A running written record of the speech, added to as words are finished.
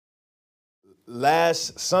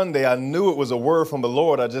last Sunday, I knew it was a word from the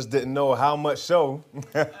Lord. I just didn't know how much so.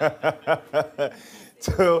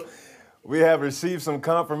 Till we have received some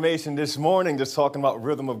confirmation this morning just talking about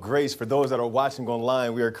rhythm of grace. For those that are watching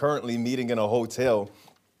online, we are currently meeting in a hotel.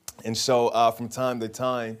 And so from time to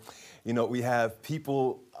time, we have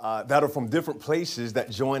people that are from different places that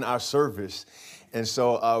join our service. And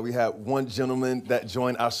so we had one gentleman that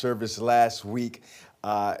joined our service last week,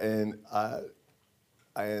 and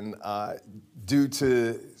due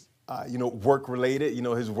to work related,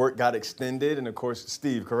 his work got extended. And of course,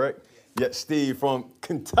 Steve, correct? Yeah, Steve from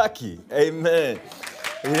Kentucky. Amen.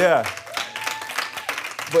 Yeah.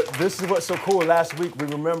 But this is what's so cool. Last week,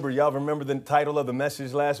 y'all remember the title of the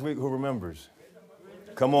message last week? Who remembers?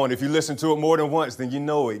 Come on, if you listen to it more than once, then you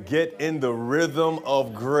know it. Get in the rhythm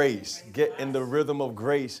of grace. Get in the rhythm of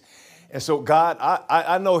grace. And so God,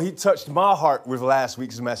 I know he touched my heart with last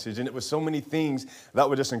week's message. And it was so many things that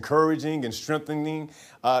were just encouraging and strengthening.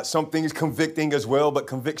 Some things convicting as well, but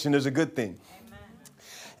conviction is a good thing.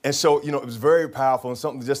 And so, it was very powerful and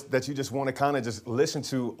something just that you just want to kind of just listen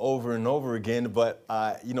to over and over again. But,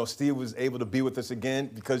 Steve was able to be with us again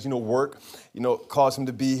because, work, caused him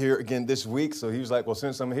to be here again this week. So he was like, well,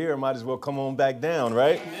 since I'm here, I might as well come on back down,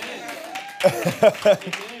 right?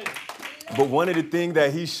 But one of the things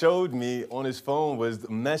that he showed me on his phone was the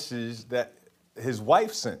message that his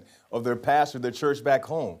wife sent of their pastor, their church back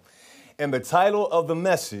home. And the title of the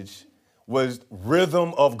message was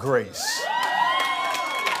Rhythm of Grace.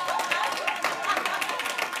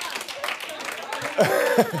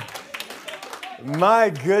 My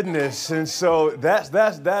goodness. And so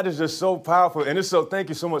that is just so powerful. And it's so, thank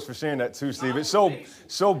you so much for sharing that too, Steve. It's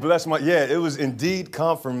so blessed it was indeed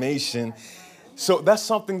confirmation. So that's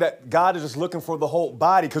something that God is just looking for the whole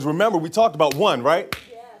body. Because remember, we talked about one, right?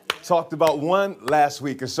 Yeah. Talked about one last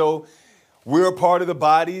week. And so we're a part of the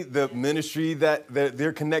body. The ministry that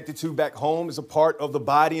they're connected to back home is a part of the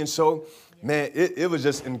body. And so, man, it was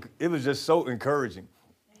just so encouraging.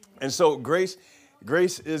 And so grace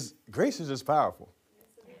is just powerful.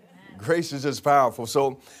 Grace is just powerful.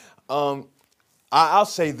 So I'll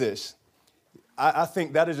say this. I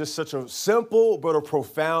think that is just such a simple but a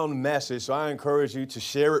profound message. So I encourage you to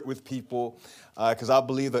share it with people because I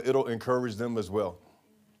believe that it'll encourage them as well.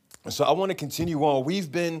 And so I want to continue on.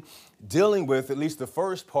 We've been dealing with, at least the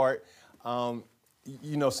first part,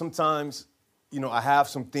 sometimes, I have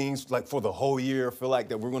some things like for the whole year, I feel like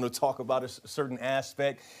that we're going to talk about a certain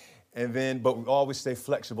aspect. But we always stay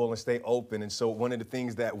flexible and stay open. And so one of the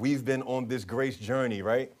things that we've been on this grace journey,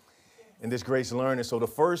 right? And this grace learning. So the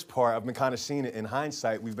first part, I've been kind of seeing it in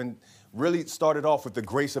hindsight. We've been really started off with the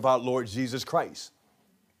grace of our Lord Jesus Christ.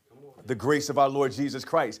 The grace of our Lord Jesus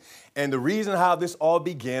Christ. And the reason how this all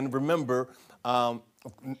began, remember,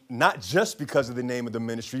 not just because of the name of the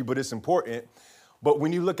ministry, but it's important. But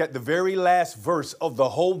when you look at the very last verse of the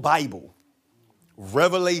whole Bible,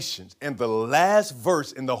 Revelations, and the last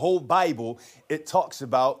verse in the whole Bible, it talks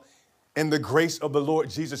about, and the grace of the Lord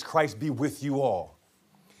Jesus Christ be with you all.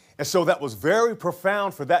 And so that was very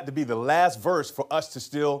profound for that to be the last verse for us to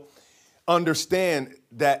still understand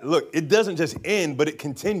that, look, it doesn't just end, but it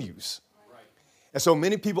continues. Right. And so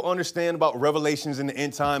many people understand about Revelations and the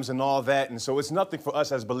end times and all that. And so it's nothing for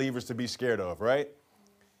us as believers to be scared of, right?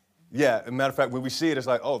 Yeah, as a matter of fact, when we see it, it's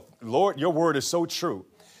like, oh, Lord, your word is so true.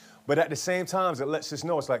 But at the same time, it lets us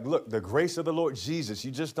know, it's like, look, the grace of the Lord Jesus,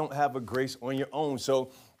 you just don't have a grace on your own.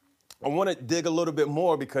 So I want to dig a little bit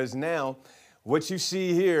more because now what you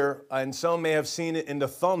see here, and some may have seen it in the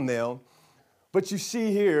thumbnail, but you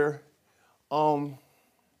see here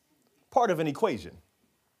part of an equation.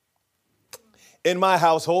 In my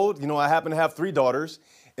household, I happen to have 3 daughters.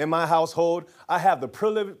 In my household, I have the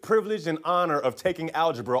privilege and honor of taking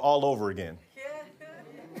algebra all over again.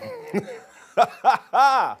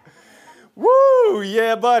 Woo,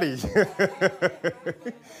 yeah, buddy.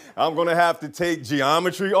 I'm going to have to take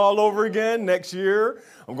geometry all over again next year.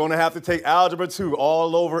 I'm going to have to take algebra 2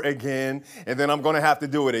 all over again. And then I'm going to have to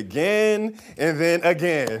do it again and then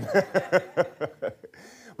again.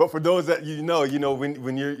 But for those that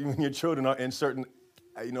when your children are in certain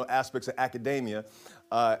aspects of academia,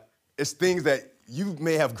 it's things that you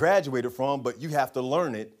may have graduated from, but you have to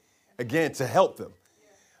learn it again to help them.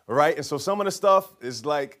 Right? And so some of the stuff is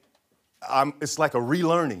like, it's like a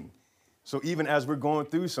relearning. So even as we're going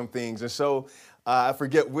through some things. And so I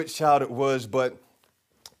forget which child it was, but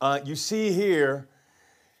you see here,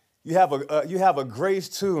 you have a grace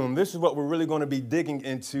tomb. This is what we're really going to be digging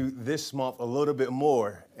into this month a little bit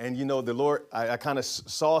more. And, the Lord, I kind of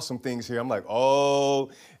saw some things here. I'm like,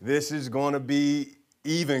 oh, this is going to be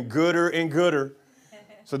even gooder and gooder.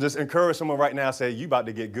 So just encourage someone right now, say, you about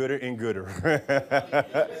to get gooder and gooder.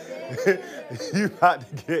 You about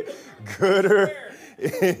to get gooder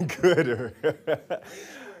and gooder.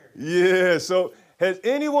 Yeah, so has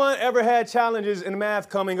anyone ever had challenges in math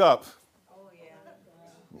coming up?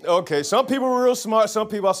 Okay, some people were real smart. Some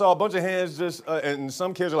people, I saw a bunch of hands just, and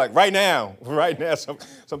some kids are like, right now.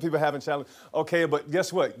 Some people having challenges. Okay, but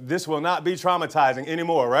guess what? This will not be traumatizing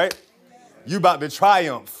anymore, right? You about to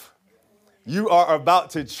triumph. You are about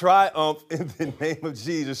to triumph in the name of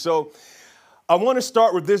Jesus. So I want to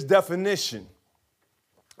start with this definition.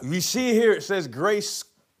 We see here it says grace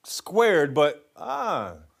squared, but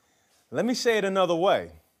let me say it another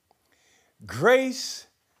way. Grace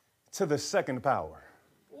to the second power.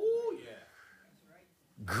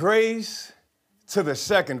 Grace to the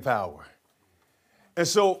second power. And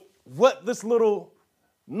so what this little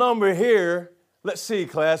number here, let's see,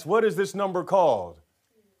 class, what is this number called?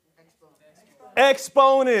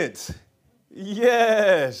 Exponent.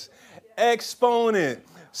 Yes, exponent.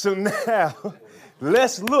 So now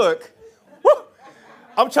let's look. Woo!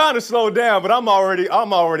 I'm trying to slow down, but I'm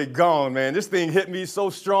already gone, man. This thing hit me so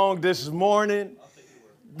strong this morning.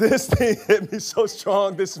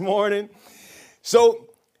 So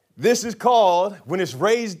this is called, when it's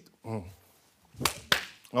raised.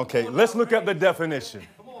 Okay, let's look at the definition.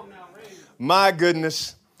 My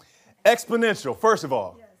goodness. Exponential, first of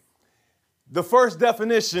all. The first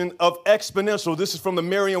definition of exponential, this is from the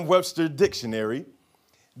Merriam-Webster Dictionary.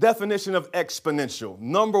 Definition of exponential.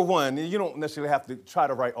 Number one, and you don't necessarily have to try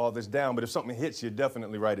to write all this down, but if something hits you,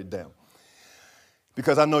 definitely write it down.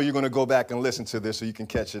 Because I know you're going to go back and listen to this so you can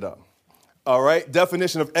catch it up. All right,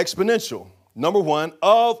 definition of exponential. Number one,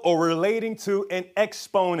 of or relating to an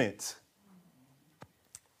exponent.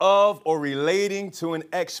 Of or relating to an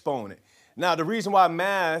exponent. Now, the reason why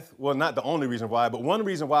math, well, not the only reason why, but one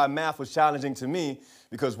reason why math was challenging to me,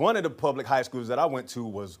 because one of the public high schools that I went to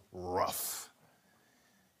was rough.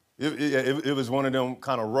 It was one of them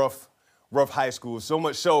kind of rough high schools. So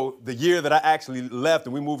much so, the year that I actually left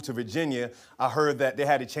and we moved to Virginia, I heard that they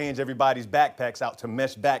had to change everybody's backpacks out to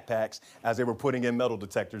mesh backpacks as they were putting in metal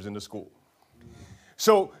detectors in the school.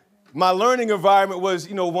 So my learning environment was,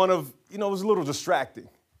 it was a little distracting.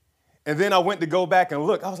 And then I went to go back and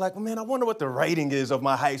look. I was like, well, man, I wonder what the rating is of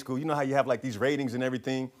my high school. You know how you have like these ratings and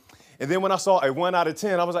everything. And then when I saw a 1 out of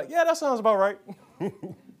 10, I was like, yeah, that sounds about right.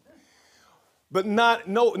 But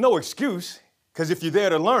no excuse, because if you're there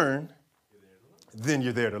to learn, then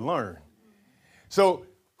you're there to learn. So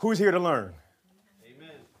who's here to learn? Amen.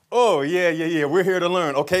 Oh, yeah. We're here to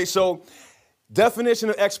learn. Okay, so definition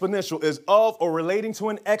of exponential is of or relating to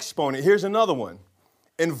an exponent. Here's another one.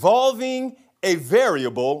 Involving a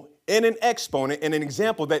variable in an exponent. And an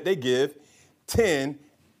example that they give,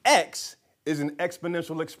 10x is an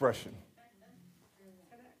exponential expression.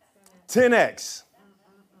 10x.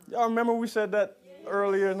 Y'all remember we said that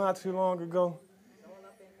earlier, not too long ago?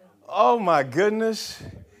 Oh, my goodness.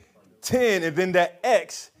 10, and then that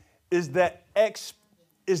x is the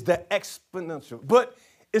exponential. But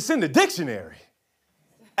it's in the dictionary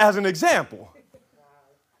as an example.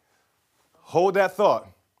 Hold that thought.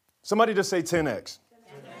 Somebody just say 10x.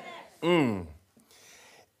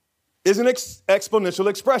 Is an exponential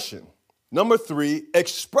expression. Number 3,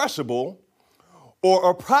 expressible or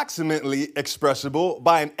approximately expressible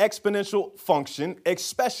by an exponential function,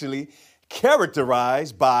 especially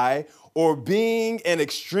characterized by or being an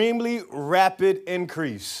extremely rapid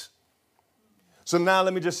increase. So now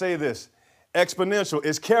let me just say this. Exponential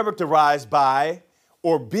is characterized by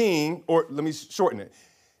or being, or let me shorten it.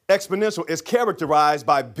 Exponential is characterized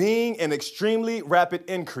by being an extremely rapid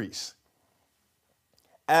increase,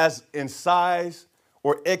 as in size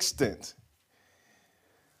or extent.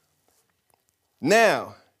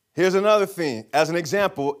 Now, here's another thing. As an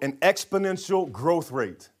example, an exponential growth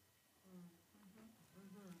rate.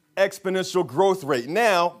 Exponential growth rate.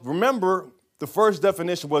 Now, remember, the first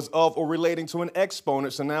definition was of or relating to an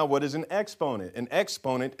exponent. So now what is an exponent? An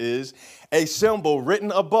exponent is a symbol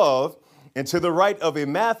written above and to the right of a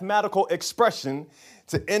mathematical expression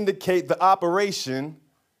to indicate the operation.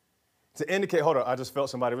 Hold on, I just felt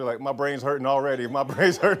somebody be like, my brain's hurting already.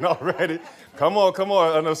 Come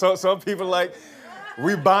on. I know some people like,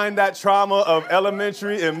 we bind that trauma of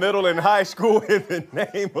elementary and middle and high school in the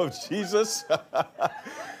name of Jesus.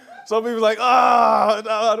 Some people like,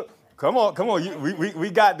 come on.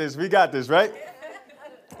 We got this, right?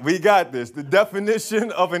 We got this. The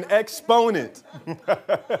definition of an exponent.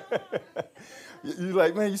 You're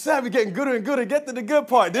like, man, you said we're getting gooder and gooder. Get to the good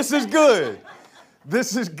part. This is good.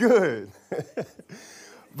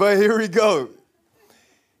 But here we go.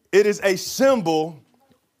 It is a symbol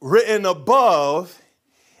written above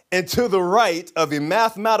and to the right of a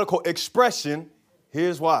mathematical expression.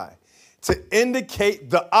 Here's why. To indicate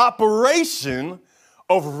the operation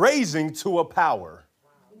of raising to a power.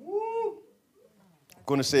 I'm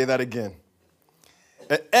going to say that again.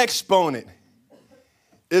 An exponent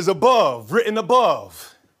is above, written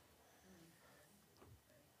above.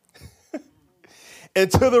 And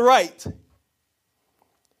to the right,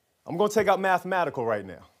 I'm going to take out mathematical right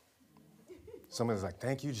now. Somebody's like,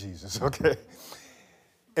 thank you, Jesus. Okay.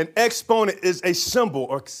 An exponent is a symbol,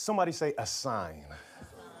 or somebody say a sign.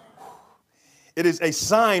 It is a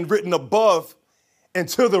sign written above and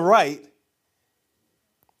to the right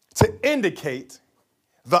to indicate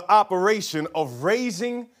the operation of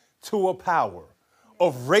raising to a power,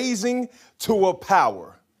 of raising to a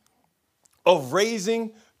power, of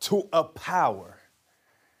raising to a power.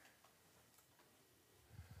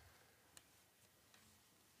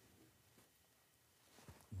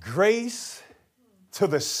 Grace to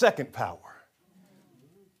the second power.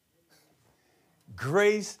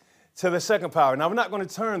 Grace to the second power. Now, we're not going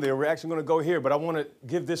to turn there. We're actually going to go here, but I want to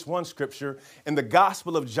give this one scripture. In the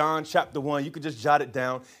Gospel of John, chapter 1, you could just jot it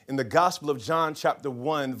down. In the Gospel of John, chapter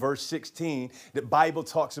 1, verse 16, the Bible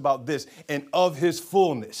talks about this. And of his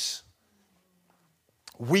fullness,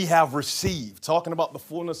 we have received. Talking about the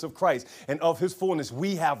fullness of Christ. And of his fullness,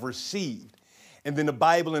 we have received. And then the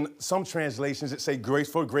Bible, in some translations, it say grace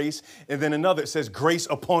for grace. And then another, it says grace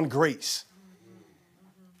upon grace.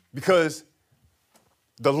 Because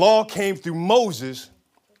the law came through Moses,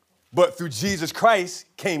 but through Jesus Christ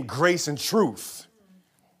came grace and truth.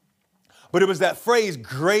 But it was that phrase,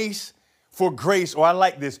 grace for grace, or I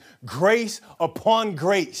like this, grace upon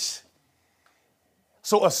grace.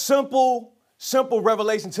 So a simple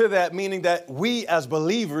revelation to that, meaning that we as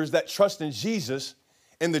believers that trust in Jesus,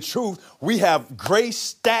 in the truth, we have grace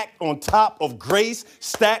stacked on top of grace,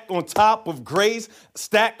 stacked on top of grace,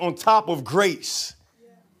 stacked on top of grace.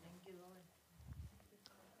 Yeah. Thank you, Lord.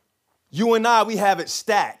 You and I, we have it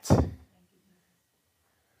stacked.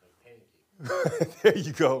 There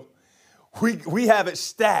you go. We have it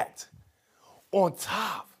stacked on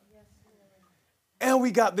top. And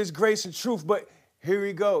we got this grace and truth, but here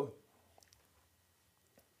we go.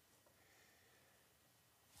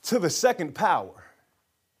 To the second power.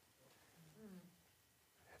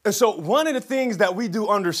 And so one of the things that we do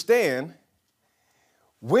understand,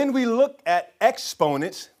 when we look at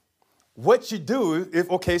exponents, what you do,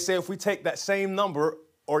 say if we take that same number,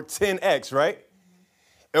 or 10x, right?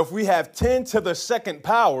 If we have 10 to the second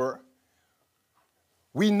power,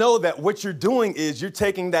 we know that what you're doing is you're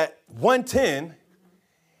taking that 110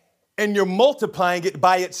 and you're multiplying it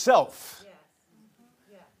by itself.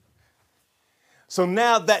 Yeah. So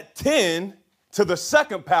now that 10 to the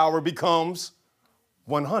second power becomes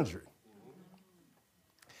 100.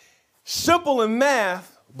 Simple in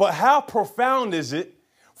math, but how profound is it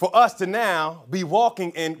for us to now be walking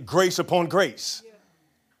in grace upon grace? Yeah.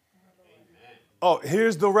 Oh,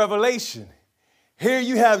 here's the revelation. Here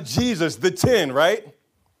you have Jesus, the 10, right?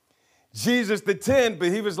 Jesus, the 10, but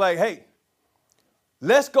he was like, hey,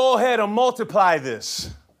 let's go ahead and multiply this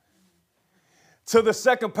to the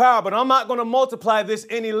second power, but I'm not going to multiply this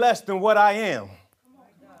any less than what I am.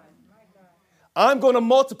 I'm going to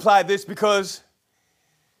multiply this because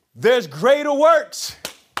there's greater works.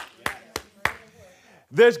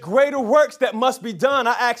 There's greater works that must be done.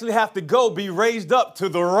 I actually have to go be raised up to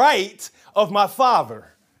the right of my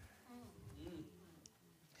Father.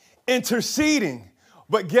 Interceding.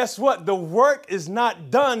 But guess what? The work is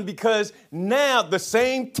not done because now the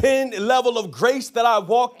same 10 level of grace that I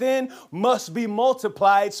walked in must be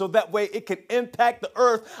multiplied so that way it can impact the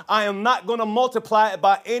earth. I am not going to multiply it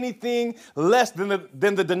by anything less than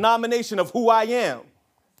the denomination of who I am.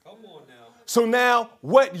 Come on now. So now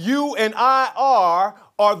what you and I are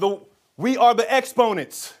we are the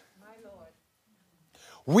exponents. My Lord.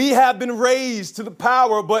 We have been raised to the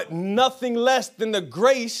power, but nothing less than the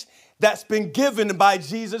grace that's been given by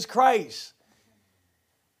Jesus Christ.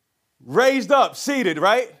 Raised up, seated,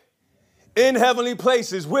 right? In heavenly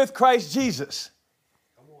places with Christ Jesus.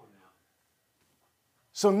 Come on now.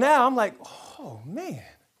 So now I'm like, oh man,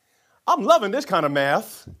 I'm loving this kind of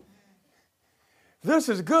math. This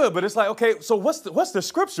is good, but it's like, okay, so what's the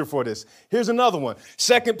scripture for this? Here's another one.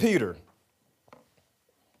 2 Peter.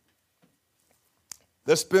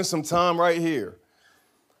 Let's spend some time right here.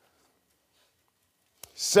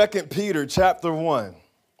 2 Peter chapter 1.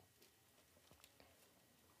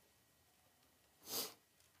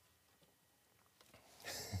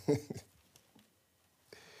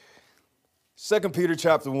 Second Peter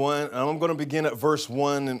chapter 1, and I'm going to begin at verse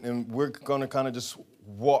 1, and we're going to kind of just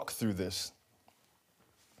walk through this.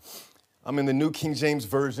 I'm in the New King James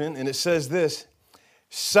Version, and it says this: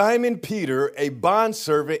 Simon Peter, a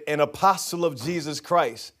bondservant and apostle of Jesus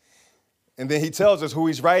Christ. And then he tells us who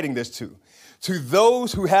he's writing this to. To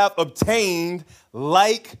those who have obtained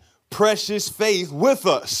like precious faith with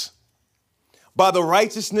us by the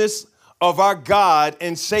righteousness of our God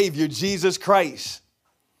and Savior, Jesus Christ.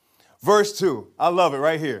 Verse 2, I love it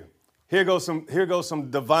right here. Here goes some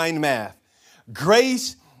divine math.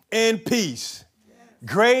 Grace and peace.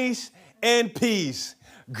 Grace and peace.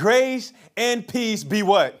 Grace and peace be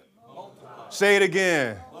what? Multiply. Say it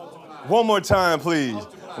again. Multiply. One more time, please.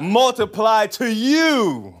 Multiply to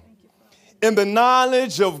you in the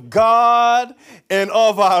knowledge of God and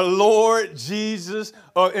of our Lord Jesus,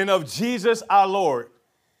 and of Jesus our Lord.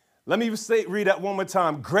 Let me read that one more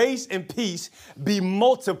time. Grace and peace be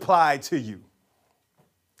multiplied to you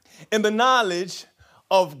in the knowledge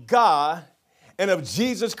of God and of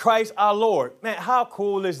Jesus Christ our Lord. Man, how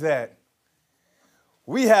cool is that?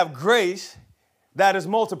 We have grace that is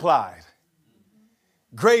multiplied.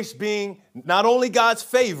 Grace being not only God's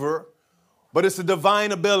favor, but it's a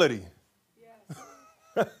divine ability.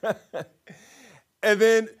 Yes. And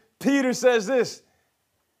then Peter says this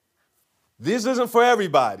isn't for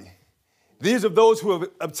everybody. These are those who have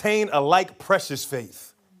obtained a like precious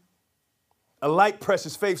faith. A like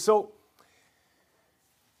precious faith. So,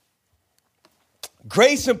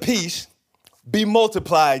 grace and peace be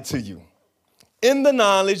multiplied to you in the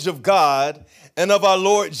knowledge of God and of our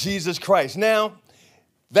Lord Jesus Christ. Now,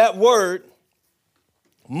 that word,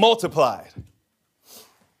 multiplied.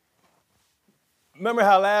 Remember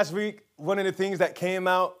how last week, one of the things that came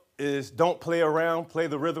out is don't play around, play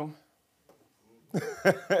the rhythm.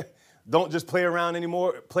 Don't just play around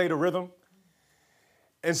anymore, play the rhythm.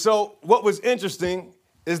 And so what was interesting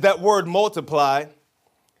is that word multiply,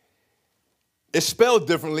 it's spelled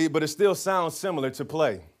differently, but it still sounds similar to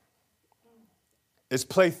play. It's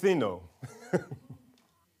playthino.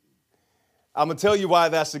 I'm going to tell you why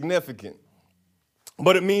that's significant.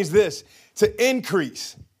 But it means this: to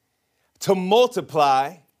increase, to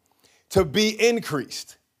multiply, to be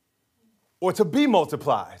increased, or to be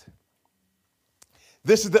multiplied.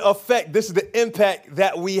 This is the effect, this is the impact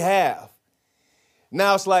that we have.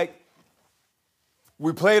 Now it's like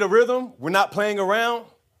we play the rhythm, we're not playing around,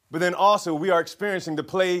 but then also we are experiencing the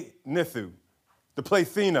play nithu, the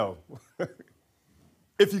playthino,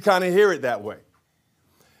 if you kind of hear it that way.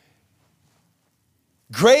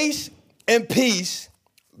 Grace and peace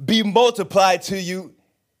be multiplied to you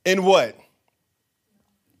in what?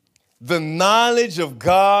 The knowledge of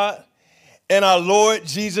God and our Lord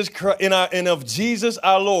Jesus Christ, and of Jesus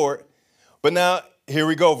our Lord. But now, here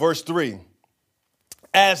we go, verse 3.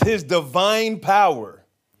 As his divine power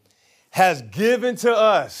has given to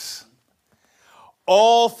us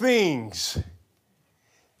all things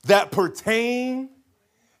that pertain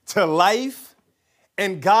to life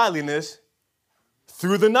and godliness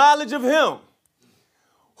through the knowledge of him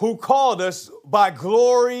who called us by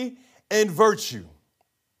glory and virtue.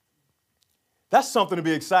 That's something to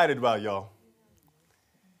be excited about, y'all.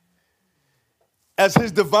 As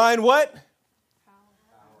his divine what?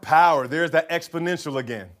 Power. There's that exponential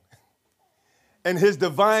again. And his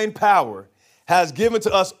divine power has given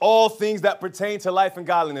to us all things that pertain to life and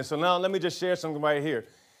godliness. So now let me just share something right here.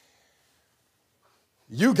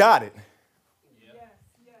 You got it. Yes,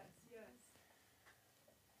 yes, yes.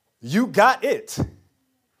 You got it.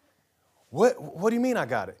 What do you mean I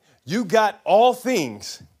got it? You got all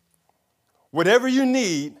things, whatever you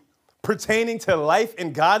need pertaining to life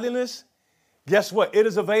and godliness. Guess what? It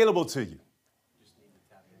is available to you.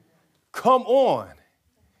 Come on.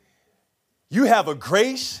 You have a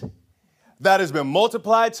grace that has been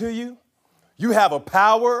multiplied to you. You have a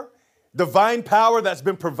power, divine power that's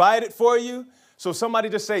been provided for you. So somebody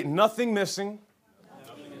just say, nothing missing,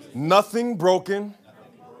 nothing broken,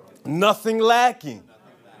 nothing lacking.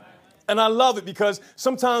 And I love it because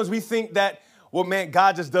sometimes we think that, well, man,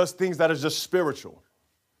 God just does things that are just spiritual,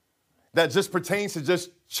 that just pertains to just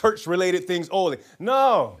church-related things only.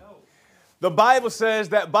 No. The Bible says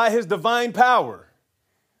that by his divine power,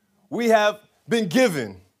 we have been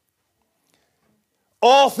given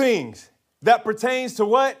all things that pertains to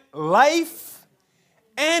what? Life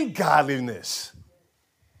and godliness.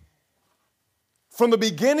 From the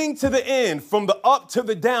beginning to the end, from the up to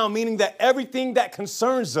the down, meaning that everything that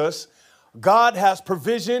concerns us, God has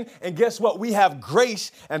provision, and guess what? We have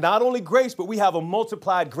grace, and not only grace, but we have a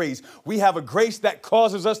multiplied grace. We have a grace that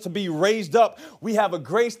causes us to be raised up. We have a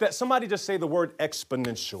grace that, somebody just say the word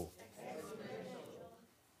exponential.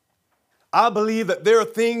 I believe that there are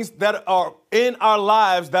things that are in our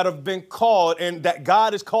lives that have been called and that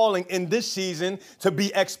God is calling in this season to be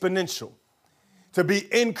exponential. to be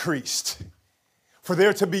increased, for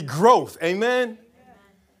there to be growth. Amen?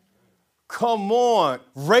 Come on.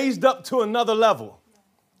 Raised up to another level.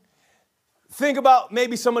 Think about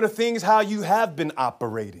maybe some of the things how you have been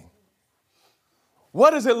operating.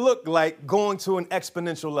 What does it look like going to an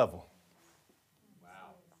exponential level?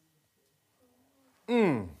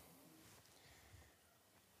 Wow.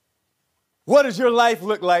 What does your life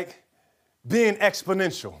look like being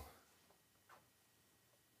exponential?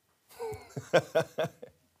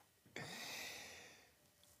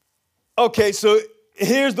 Okay, so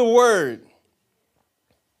here's the word.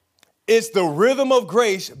 It's the rhythm of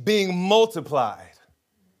grace being multiplied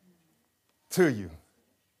to you.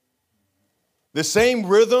 The same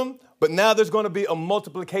rhythm, but now there's going to be a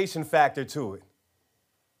multiplication factor to it.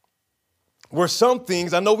 Where some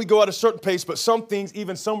things, I know we go at a certain pace, but some things,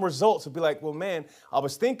 even some results will be like, well, man, I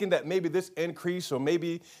was thinking that maybe this increase or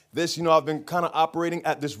maybe this, I've been kind of operating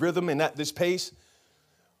at this rhythm and at this pace.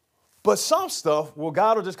 But some stuff, well,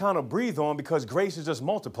 God will just kind of breathe on because grace is just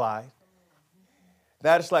multiplied.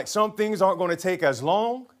 That it's like some things aren't going to take as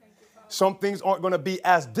long. Some things aren't going to be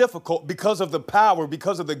as difficult because of the power,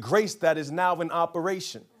 because of the grace that is now in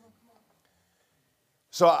operation.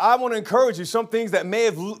 So I want to encourage you, some things that may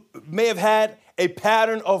have had a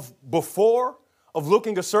pattern of before, of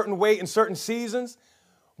looking a certain way in certain seasons,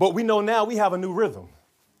 but we know now we have a new rhythm.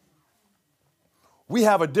 We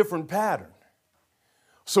have a different pattern.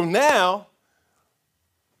 So now,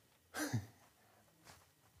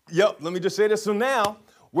 let me just say this. So now,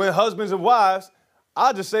 when husbands and wives,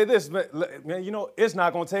 I'll just say this, man, it's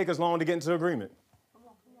not going to take us long to get into agreement.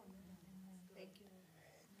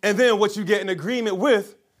 And then what you get in agreement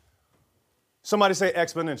with, somebody say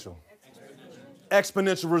exponential.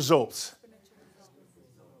 Exponential results.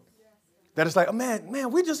 That it's like, oh, man,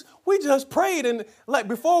 we just prayed. And like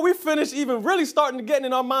before we finish even really starting to get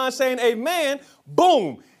in our mind saying amen,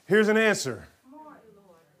 boom, here's an answer.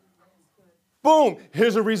 Boom,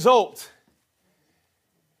 here's a result.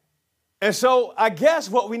 And so I guess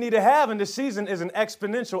what we need to have in this season is an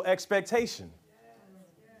exponential expectation.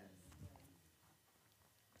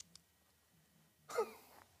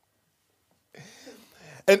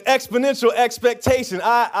 An exponential expectation.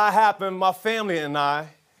 My family and I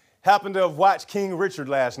happened to have watched King Richard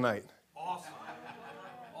last night. Awesome.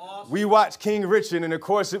 We watched King Richard, and of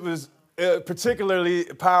course it was particularly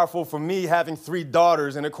powerful for me having 3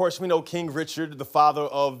 daughters. And of course we know King Richard, the father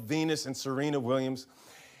of Venus and Serena Williams.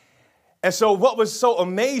 And so what was so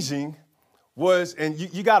amazing was, and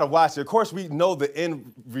you got to watch it. Of course we know the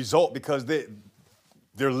end result because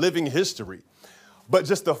they're living history. But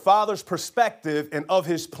just the father's perspective and of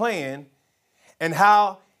his plan and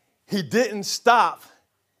how he didn't stop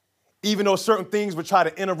even though certain things would try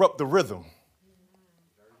to interrupt the rhythm.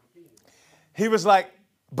 He was like,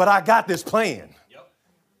 but I got this plan. Yep.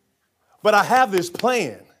 But I have this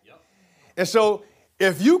plan. Yep. And so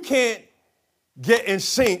if you can't get in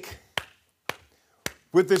sync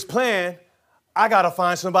with this plan, I got to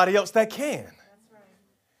find somebody else that can.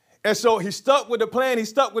 And so he stuck with the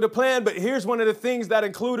plan, but here's one of the things that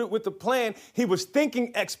included with the plan. He was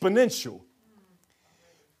thinking exponential.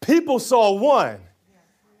 People saw one.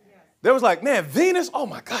 They was like, man, Venus, oh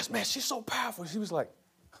my gosh, man, she's so powerful. She was like,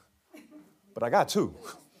 but I got 2.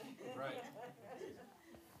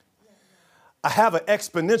 I have an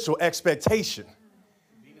exponential expectation.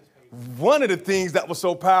 One of the things that was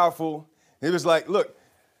so powerful, it was like, look,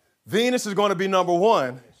 Venus is going to be number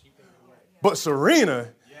 1, but Serena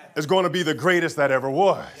is going to be the greatest that ever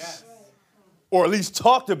was. Yes. Or at least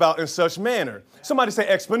talked about in such manner. Somebody say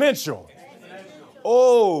exponential.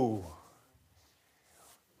 Oh.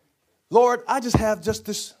 Lord, I just have just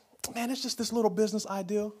this, it's just this little business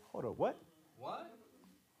idea. Hold on, what? What?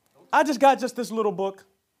 I just got just this little book.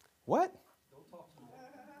 What?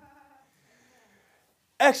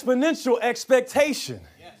 Exponential expectation.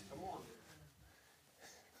 Yes, come on.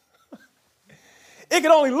 It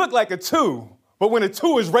can only look like a 2. But when a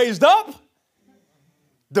 2 is raised up,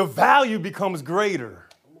 the value becomes greater.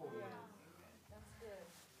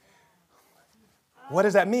 What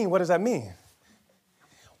does that mean? What does that mean?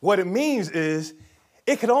 What it means is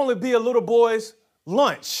it could only be a little boy's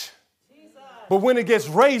lunch. But when it gets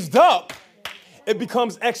raised up, it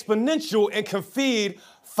becomes exponential and can feed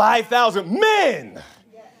 5,000 men,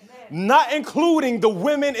 not including the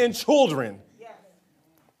women and children,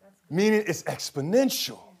 meaning it's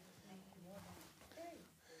exponential.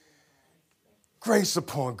 Grace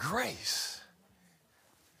upon grace.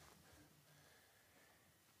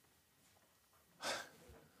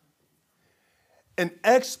 An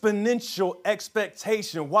exponential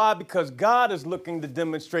expectation. Why? Because God is looking to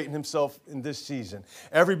demonstrate himself in this season.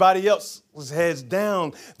 Everybody else was heads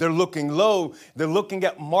down. They're looking low. They're looking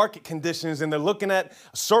at market conditions and they're looking at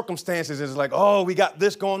circumstances. It's like, oh, we got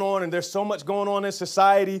this going on and there's so much going on in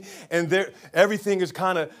society and everything is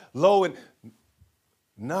kind of low. And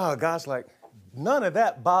no, God's like, none of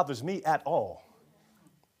that bothers me at all.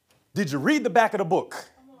 Did you read the back of the book?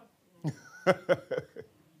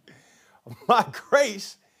 My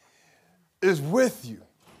grace is with you.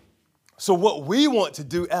 So what we want to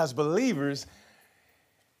do as believers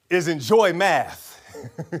is enjoy math.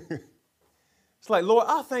 It's like, Lord,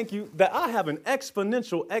 I thank you that I have an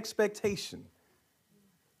exponential expectation.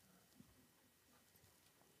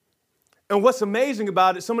 And what's amazing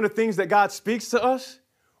about it, some of the things that God speaks to us,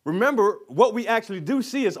 remember, what we actually do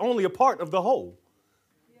see is only a part of the whole.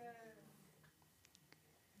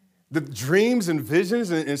 The dreams and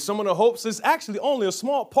visions and some of the hopes is actually only a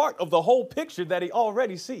small part of the whole picture that he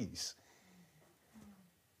already sees.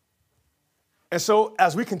 And so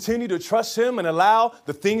as we continue to trust him and allow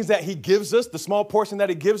the things that he gives us, the small portion that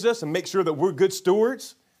he gives us, and make sure that we're good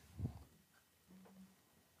stewards,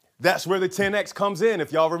 that's where the 10X comes in,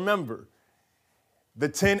 if y'all remember. The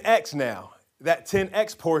 10X now, that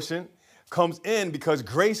 10X portion comes in because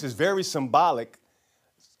grace is very symbolic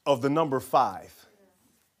of the number 5.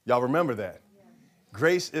 Y'all remember that? Yeah.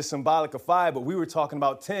 Grace is symbolic of 5, but we were talking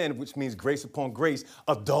about 10, which means grace upon grace,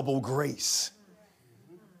 a double grace.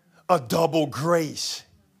 A double grace.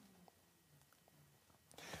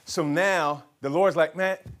 So now the Lord's like,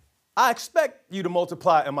 man, I expect you to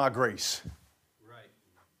multiply in my grace. Right.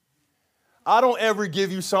 I don't ever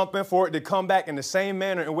give you something for it to come back in the same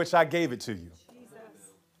manner in which I gave it to you. Jesus.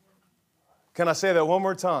 Can I say that one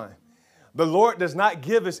more time? The Lord does not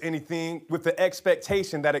give us anything with the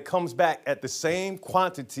expectation that it comes back at the same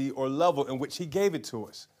quantity or level in which he gave it to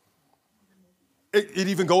us. It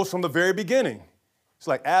even goes from the very beginning. It's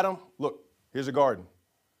like, Adam, look, here's a garden.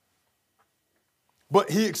 But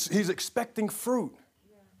he's expecting fruit.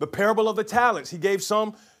 The parable of the talents, he gave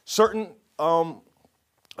some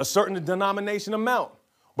a certain denomination amount.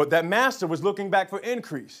 But that master was looking back for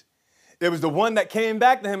increase. It was the one that came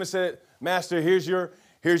back to him and said, Master, here's your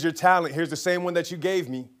talent. Here's the same one that you gave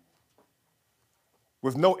me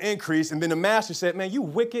with no increase. And then the master said, man, you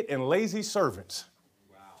wicked and lazy servants.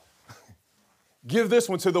 Wow. Give this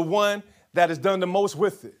one to the one that has done the most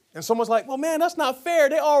with it. And someone's like, well, man, that's not fair.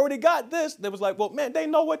 They already got this. They was like, well, man, they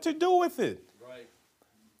know what to do with it. Right.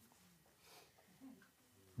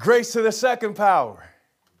 Grace to the second power.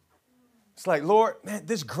 It's like, Lord, man,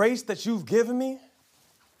 this grace that you've given me,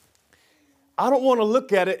 I don't want to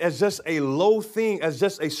look at it as just a low thing, as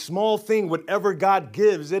just a small thing. Whatever God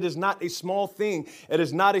gives, it is not a small thing. It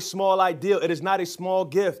is not a small ideal. It is not a small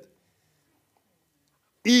gift.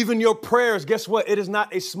 Even your prayers, guess what? It is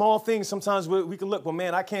not a small thing. Sometimes we can look, well,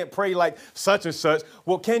 man, I can't pray like such and such.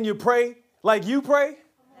 Well, can you pray like you pray?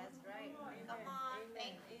 That's right. Come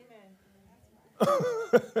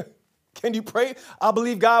on. Amen. Can you pray? I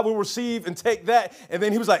believe God will receive and take that. And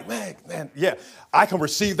then he was like, man, yeah, I can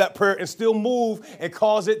receive that prayer and still move and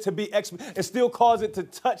cause it to be and still cause it to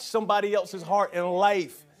touch somebody else's heart and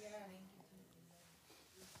life.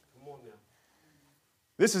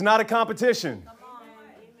 This is not a competition.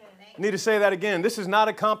 I need to say that again. This is not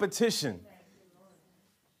a competition.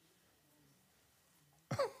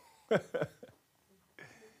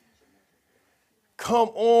 Come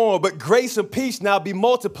on, but grace and peace now be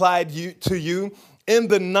multiplied to you in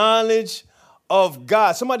the knowledge of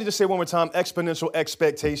God. Somebody just say one more time, exponential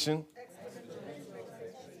expectation.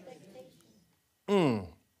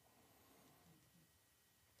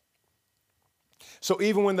 So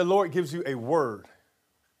even when the Lord gives you a word,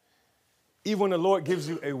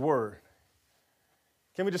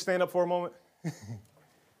 can we just stand up for a moment?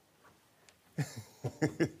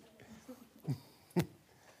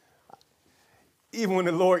 Even when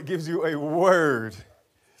the Lord gives you a word,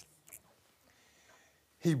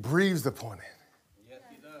 he breathes upon it. Yes,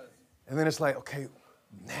 he does. And then it's like, okay,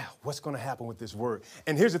 now what's going to happen with this word?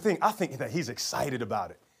 And here's the thing. I think that he's excited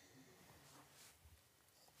about it.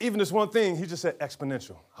 Even this one thing, he just said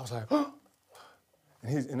exponential. I was like, oh.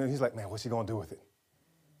 And he's like, man, what's he going to do with it?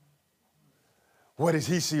 What does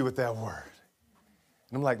he see with that word?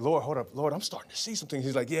 And I'm like, Lord, hold up. Lord, I'm starting to see something.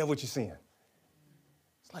 He's like, yeah, what you seeing?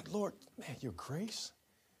 Like, Lord, man, your grace,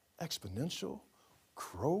 exponential,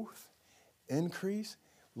 growth, increase.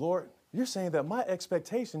 Lord, you're saying that my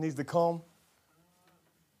expectation needs to come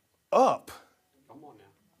up. Come on now.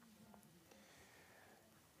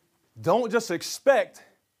 Don't just expect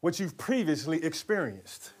what you've previously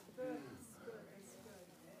experienced.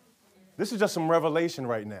 This is just some revelation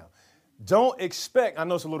right now. Don't expect, I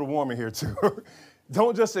know it's a little warm in here too.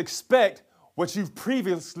 Don't just expect what you've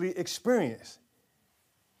previously experienced.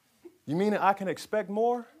 You mean that I can expect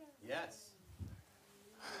more? Yes.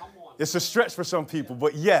 Come on. It's a stretch for some people,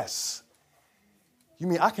 but yes. You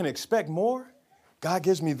mean I can expect more? God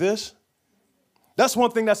gives me this? That's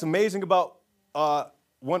one thing that's amazing about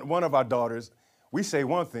one of our daughters. We say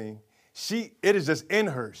one thing. It is just in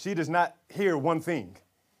her. She does not hear one thing.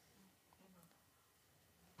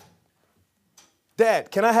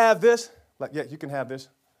 Dad, can I have this? Like, yeah, you can have this.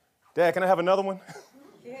 Dad, can I have another one?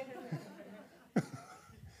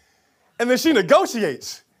 And then she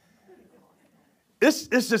negotiates. It's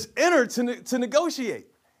just in her to negotiate.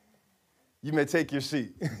 You may take your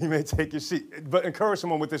seat. You may take your seat. But encourage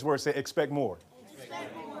someone with this word. Say, expect more.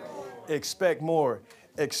 Expect more.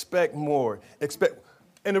 Expect more. Expect.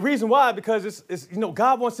 And the reason why, because it's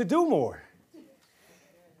God wants to do more.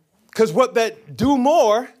 Because what that do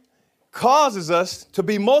more causes us to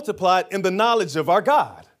be multiplied in the knowledge of our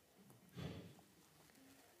God.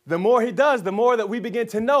 The more he does, the more that we begin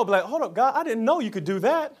to know. Like, hold up, God, I didn't know you could do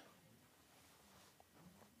that.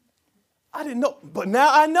 I didn't know, but now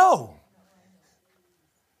I know.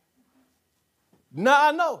 Now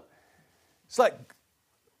I know. It's like,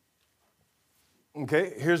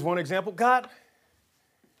 okay, here's one example. God,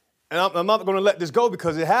 and I'm not going to let this go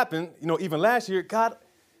because it happened, even last year. God,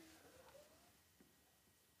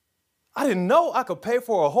 I didn't know I could pay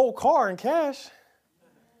for a whole car in cash.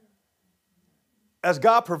 As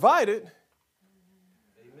God provided.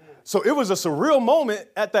 Amen. So it was a surreal moment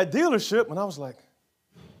at that dealership when I was like,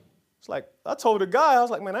 I told the guy, I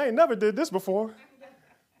was like, man, I ain't never did this before.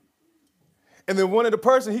 And then one of the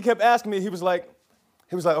person, he kept asking me, he was like,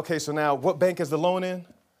 okay, so now what bank is the loan in?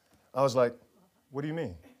 I was like, what do you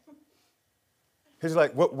mean? He's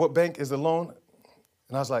like, what bank is the loan?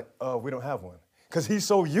 And I was like, we don't have one. Because he's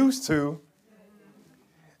so used to,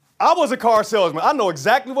 I was a car salesman. I know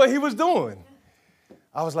exactly what he was doing.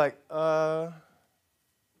 I was like,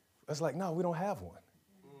 it's like, no, we don't have one.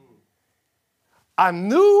 I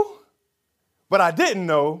knew, but I didn't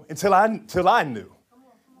know until I knew.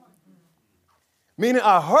 Meaning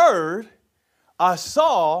I heard, I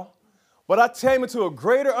saw, but I came into a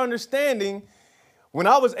greater understanding when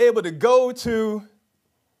I was able to go to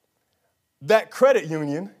that credit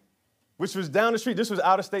union, which was down the street. This was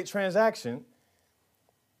out-of-state transaction.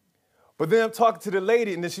 But then I'm talking to the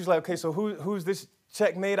lady, and then she's like, okay, so who's this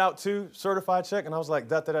check made out to, certified check? And I was like,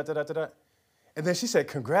 da. And then she said,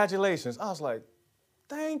 congratulations. I was like,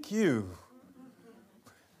 thank you.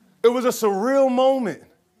 It was a surreal moment.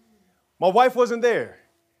 My wife wasn't there.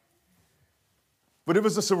 But it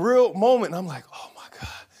was a surreal moment. And I'm like, oh my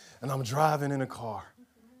God. And I'm driving in a car.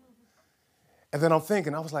 And then I'm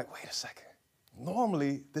thinking, I was like, wait a second.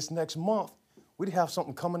 Normally, this next month, we'd have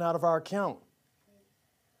something coming out of our account.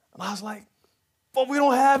 And I was like, but we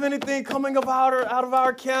don't have anything coming out of our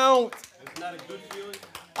account. Isn't that a good feeling?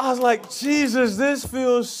 I was like, Jesus, this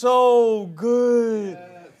feels so good.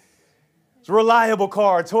 Yes. It's a reliable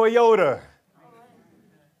car, Toyota.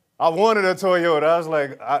 I wanted a Toyota. I was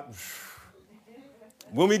like,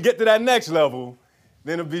 when we get to that next level,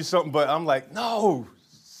 then it'll be something. But I'm like, no,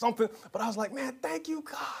 something. But I was like, man, thank you,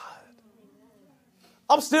 God.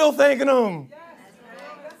 I'm still thanking him.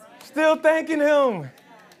 Still thanking him.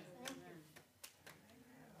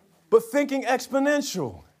 But thinking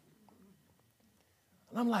exponential.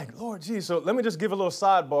 And I'm like, Lord, geez, so let me just give a little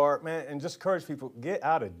sidebar, man, and just encourage people, get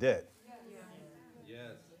out of debt.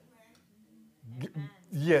 Yes.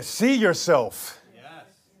 Yeah, see yourself.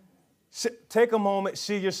 Yes. Take a moment,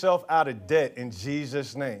 see yourself out of debt in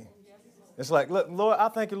Jesus' name. It's like, look, Lord, I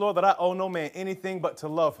thank you, Lord, that I owe no man anything but to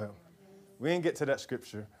love him. We didn't get to that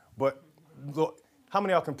scripture, but Lord, how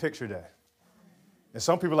many of y'all can picture that? And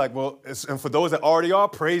some people are like, well, and for those that already are,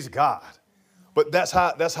 praise God. But that's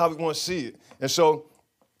how we want to see it. And so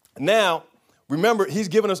now, remember, he's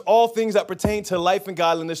given us all things that pertain to life and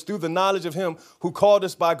godliness through the knowledge of him who called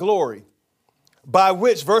us by glory, by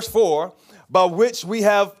which, verse 4, by which we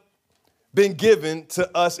have been given to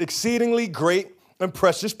us exceedingly great and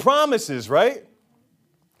precious promises, right?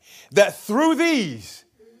 That through these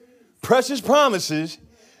precious promises,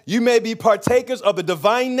 you may be partakers of the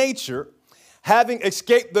divine nature, having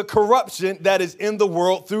escaped the corruption that is in the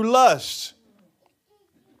world through lust.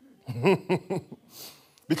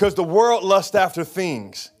 Because the world lusts after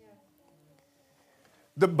things.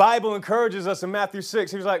 The Bible encourages us in Matthew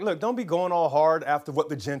 6. He was like, look, don't be going all hard after what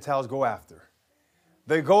the Gentiles go after.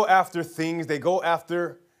 They go after things. They go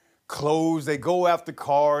after clothes. They go after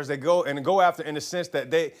cars. They go after in the sense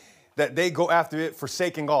that they go after it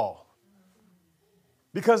forsaking all.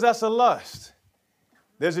 Because that's a lust.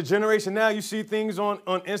 There's a generation now, you see things on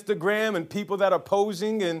Instagram and people that are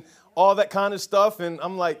posing and all that kind of stuff. And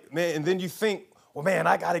I'm like, man, and then you think, well, man,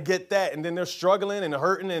 I got to get that. And then they're struggling and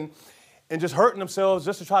hurting and just hurting themselves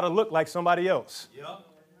just to try to look like somebody else. Yep.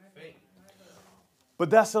 But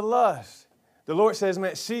that's a lust. The Lord says,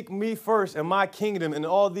 man, seek me first and my kingdom, and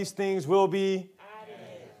all these things will be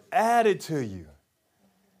added to you.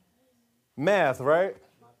 Math, right?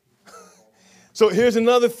 So here's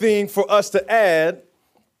another thing for us to add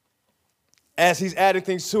as he's adding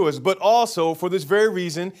things to us, but also for this very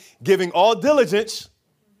reason, giving all diligence,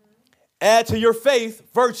 add to your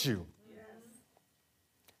faith virtue. Yes.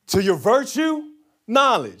 To your virtue,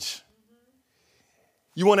 knowledge.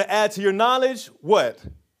 You want to add to your knowledge what?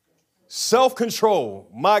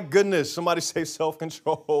 Self-control. My goodness, somebody say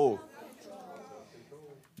self-control.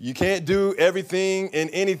 You can't do everything and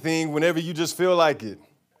anything whenever you just feel like it.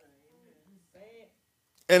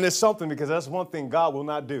 And it's something, because that's one thing God will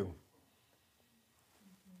not do.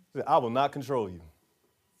 I will not control you.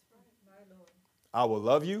 I will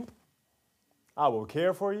love you. I will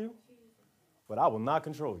care for you. But I will not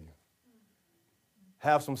control you.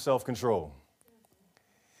 Have some self-control.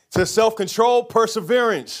 To self-control,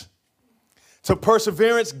 perseverance. To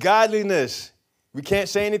perseverance, godliness. We can't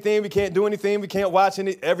say anything. We can't do anything. We can't watch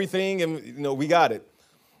everything. And, we got it.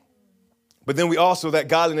 But then we also, that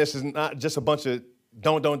godliness is not just a bunch of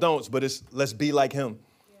don'ts, but it's let's be like him.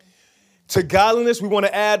 To godliness, we want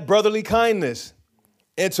to add brotherly kindness.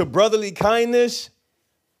 And to brotherly kindness,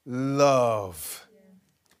 love.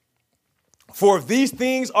 For if these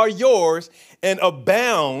things are yours and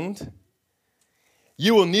abound,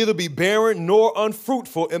 you will neither be barren nor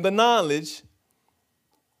unfruitful in the knowledge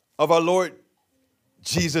of our Lord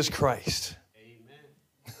Jesus Christ.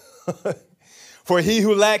 Amen. For he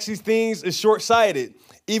who lacks these things is short-sighted,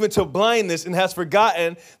 even to blindness, and has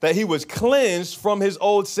forgotten that he was cleansed from his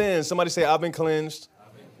old sins. Somebody say, I've been cleansed.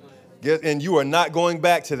 And you are not going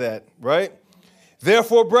back to that, right?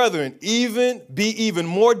 Therefore, brethren, be even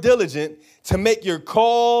more diligent to make your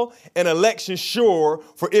call and election sure,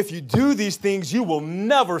 for if you do these things, you will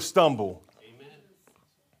never stumble. Amen.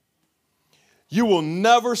 You will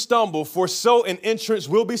never stumble, for so an entrance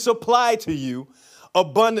will be supplied to you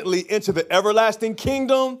abundantly into the everlasting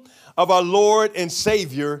kingdom of our Lord and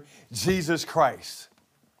Savior, Jesus Christ.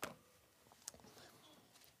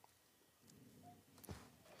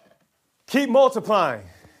 Keep multiplying.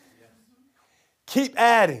 Keep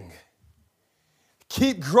adding.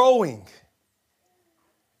 Keep growing.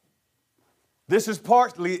 This is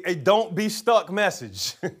partly a don't be stuck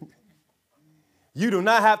message. You do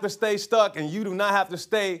not have to stay stuck, and you do not have to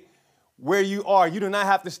stay where you are. You do not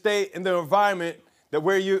have to stay in the environment that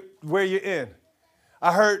where you're in.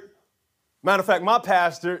 I heard, matter of fact, my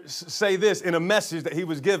pastor say this in a message that he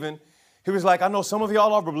was given. He was like, I know some of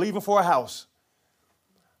y'all are believing for a house.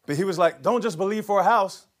 But he was like, don't just believe for a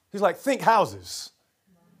house. He's like, think houses.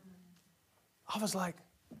 I was like,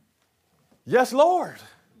 yes, Lord.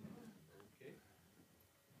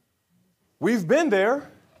 We've been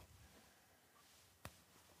there.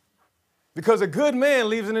 Because a good man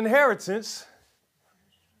leaves an inheritance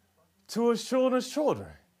to his children's children.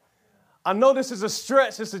 I know this is a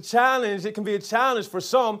stretch, it's a challenge. It can be a challenge for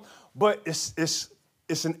some, but it's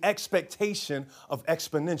an expectation of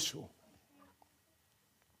exponential.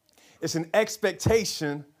 It's an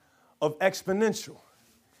expectation of exponential.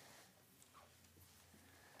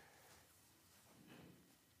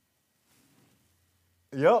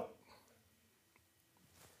 Yep.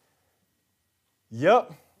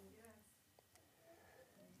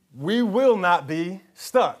 We will not be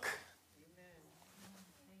stuck.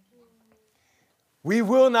 We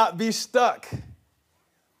will not be stuck.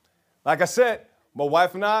 Like I said, my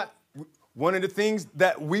wife and I, one of the things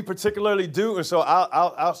that we particularly do, and so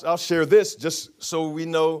I'll share this just so we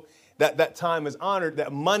know that that time is honored,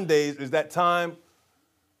 that Mondays is that time,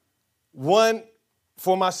 one,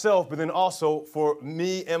 for myself, but then also for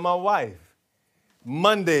me and my wife.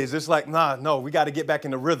 Mondays, it's like, no, we got to get back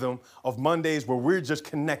in the rhythm of Mondays where we're just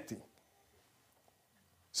connecting.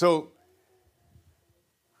 So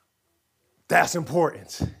that's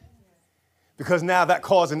important because now that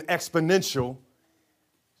caused an exponential.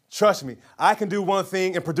 Trust me, I can do one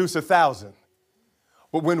thing and produce 1,000.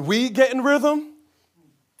 But when we get in rhythm,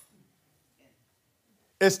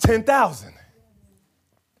 it's 10,000.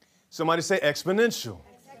 Somebody say exponential.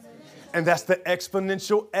 And that's the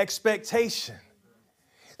exponential expectation.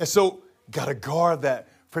 And so, got to guard that,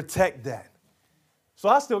 protect that. So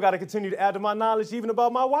I still got to continue to add to my knowledge even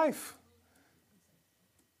about my wife.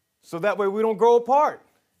 So that way we don't grow apart.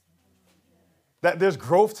 That there's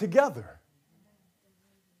growth together.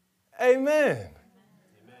 Amen.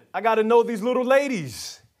 I got to know these little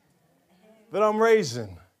ladies that I'm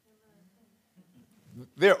raising.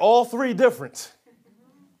 They're all three different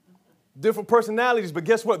personalities, but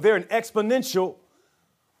guess what? They're an exponential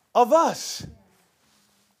of us.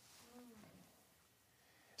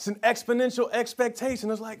 It's an exponential expectation.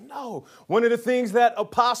 It's like, no. One of the things that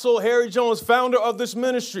Apostle Harry Jones, founder of this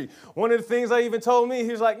ministry, one of the things I even told me, he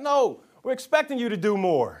was like, no, we're expecting you to do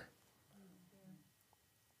more.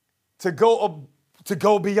 To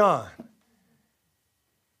go beyond.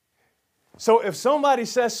 So if somebody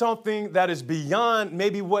says something that is beyond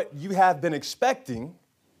maybe what you have been expecting,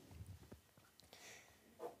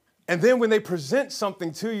 and then when they present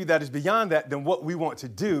something to you that is beyond that, then what we want to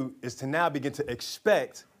do is to now begin to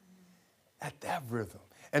expect at that rhythm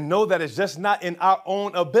and know that it's just not in our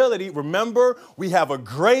own ability. Remember, we have a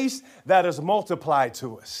grace that is multiplied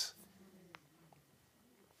to us.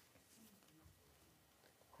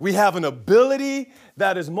 We have an ability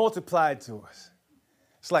that is multiplied to us.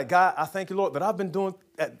 It's like, God, I thank you, Lord, that I've been doing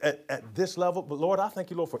at this level. But, Lord, I thank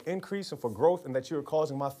you, Lord, for increase and for growth and that you are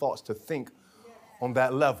causing my thoughts to think on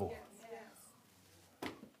that level.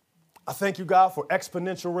 I thank you, God, for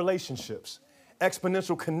exponential relationships,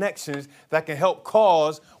 exponential connections that can help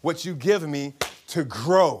cause what you give me to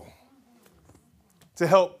grow, to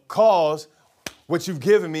help cause what you've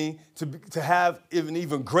given me to have an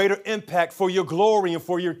even greater impact for your glory and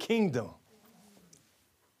for your kingdom.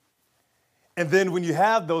 And then when you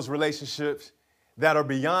have those relationships that are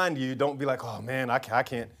beyond you, don't be like, oh, man, I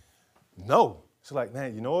can't. No. It's like,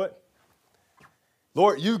 man, you know what?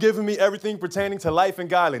 Lord, you've given me everything pertaining to life and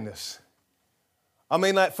godliness. I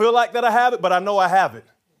may not feel like that I have it, but I know I have it.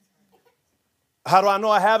 How do I know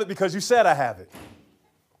I have it? Because you said I have it.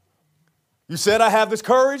 You said I have this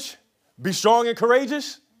courage. Be strong and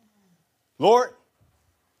courageous. Lord,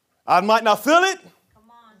 I might not feel it,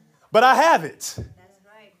 but I have it. That's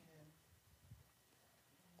right.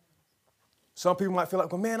 Some people might feel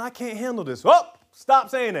like, well, man, I can't handle this. Oh, stop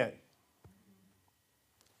saying that.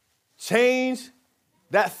 Change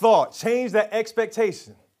that thought. Change that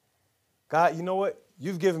expectation. God, you know what?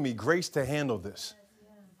 You've given me grace to handle this.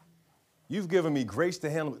 You've given me grace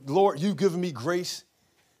to handle it. Lord, you've given me grace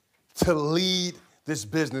to lead this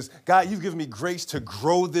business. God, you've given me grace to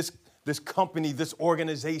grow this company, this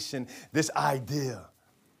organization, this idea.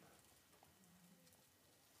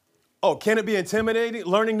 Oh, can it be intimidating,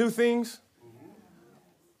 learning new things?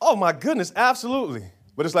 Oh, my goodness, absolutely.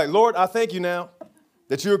 But it's like, Lord, I thank you now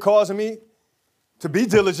that you're causing me to be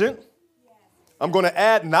diligent. I'm going to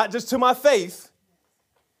add not just to my faith,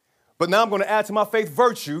 but now I'm going to add to my faith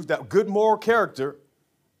virtue, that good moral character.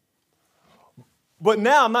 But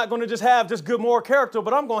now I'm not going to just have just good moral character,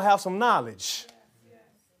 but I'm going to have some knowledge.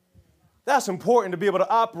 That's important to be able to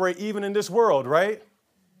operate even in this world, right?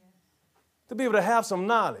 To be able to have some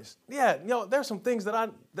knowledge. Yeah, there's some things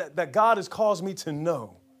that God has caused me to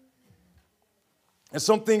know. And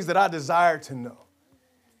some things that I desire to know.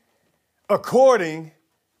 According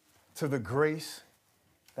to the grace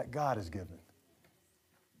that God has given.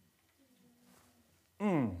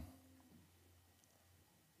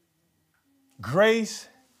 Grace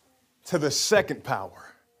to the second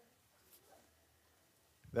power.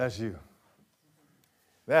 That's you.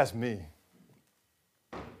 That's me.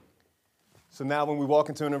 So now when we walk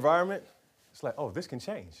into an environment, it's like, oh, this can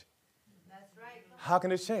change. That's right. How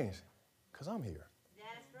can it change? Because I'm here.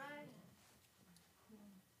 That's right.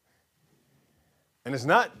 And it's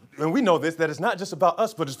not, and we know this, that it's not just about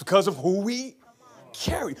us, but it's because of who we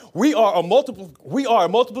carry. We are a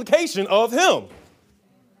multiplication of him.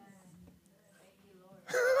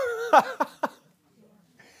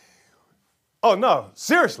 Oh, no,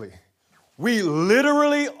 seriously. We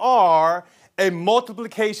literally are a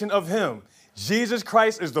multiplication of him. Jesus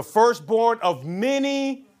Christ is the firstborn of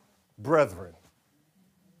many brethren.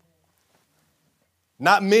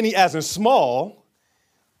 Not many as in small,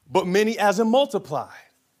 but many as in multiplied.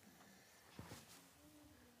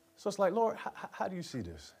 So it's like, Lord, how do you see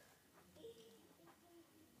this?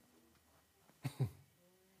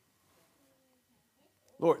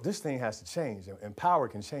 Lord, this thing has to change, and power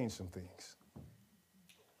can change some things.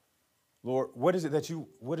 Lord, what is it that you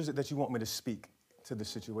want me to speak to this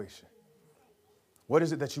situation? What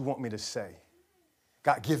is it that you want me to say?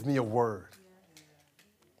 God, give me a word.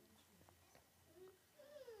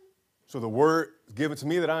 So the word given to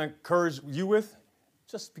me that I encourage you with,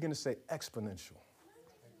 just begin to say exponential.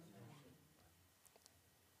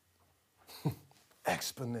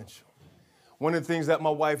 Exponential. One of the things that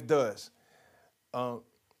my wife does,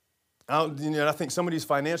 I think some of these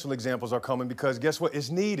financial examples are coming because guess what?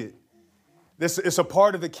 It's needed. It's a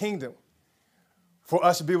part of the kingdom for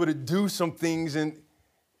us to be able to do some things and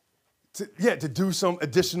to do some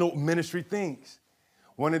additional ministry things.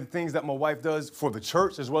 One of the things that my wife does for the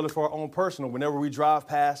church as well as for our own personal, whenever we drive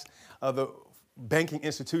past the banking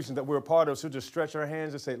institutions that we're a part of, she'll just stretch her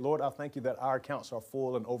hands and say, Lord, I thank you that our accounts are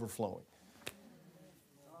full and overflowing.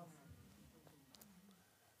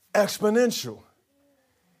 Exponential.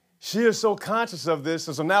 She is so conscious of this.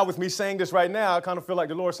 And so now with me saying this right now, I kind of feel like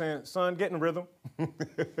the Lord saying, son, get in rhythm.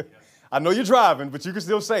 I know you're driving, but you can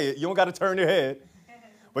still say it. You don't got to turn your head.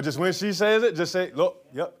 But just when she says it, just say, look,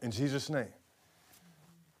 yep, in Jesus' name.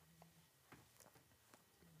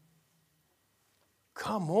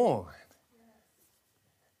 Come on.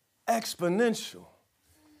 Exponential.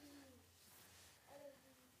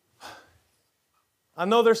 I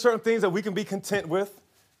know there's certain things that we can be content with.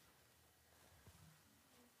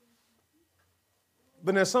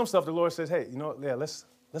 But there's some stuff the Lord says, hey, you know what, yeah, let's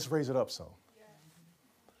raise it up some.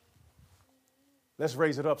 Let's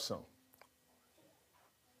raise it up some.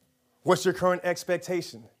 What's your current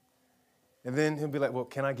expectation? And then he'll be like, well,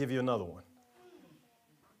 can I give you another one?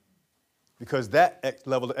 Because that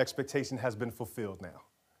level of expectation has been fulfilled now.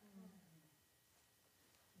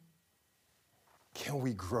 Can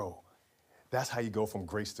we grow? That's how you go from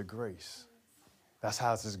grace to grace. That's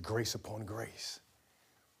how it's just grace upon grace.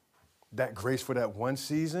 That grace for that one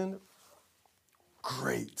season,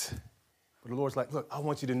 great. But the Lord's like, look, I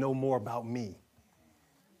want you to know more about me.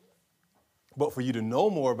 But for you to know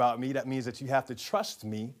more about me, that means that you have to trust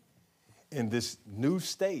me in this new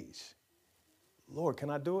stage. Lord, can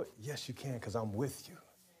I do it? Yes, you can, because I'm with you.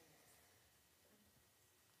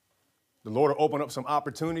 The Lord will open up some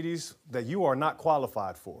opportunities that you are not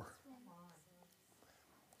qualified for.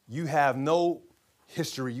 You have no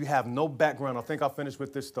history. You have no background. I think I'll finish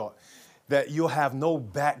with this thought. That you'll have no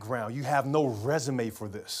background. You have no resume for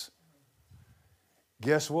this.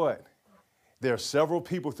 Guess what? There are several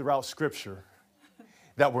people throughout Scripture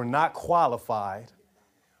that were not qualified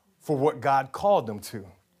for what God called them to.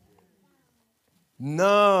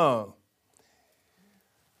 No.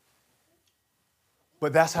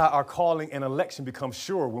 But that's how our calling and election becomes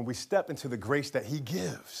sure when we step into the grace that he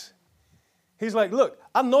gives. He's like, look,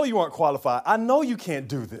 I know you aren't qualified. I know you can't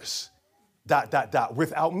do this, ...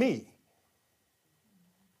 without me.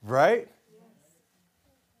 Right?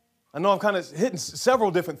 I know I'm kind of hitting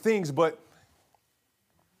several different things, but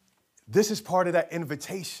this is part of that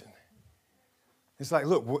invitation. It's like,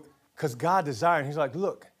 look, because God desired, he's like,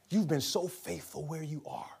 look, you've been so faithful where you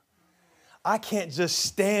are. I can't just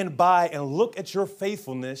stand by and look at your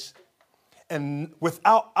faithfulness and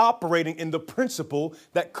without operating in the principle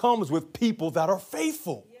that comes with people that are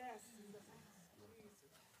faithful.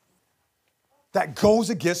 That goes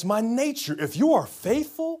against my nature. If you are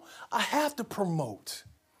faithful, I have to promote.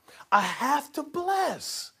 I have to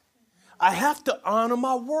bless. I have to honor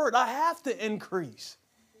my word. I have to increase.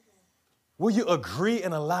 Will you agree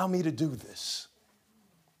and allow me to do this?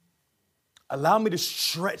 Allow me to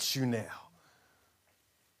stretch you now.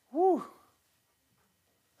 Woo.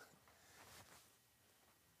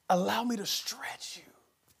 Allow me to stretch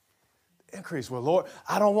you. Increase. Well, Lord,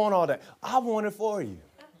 I don't want all that. I want it for you.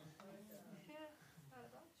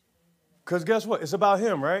 Because guess what? It's about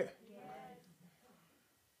him, right?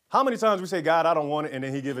 How many times we say, God, I don't want it, and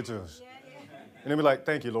then he give it to us? And then we're like,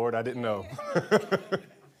 thank you, Lord, I didn't know.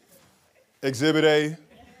 Exhibit A.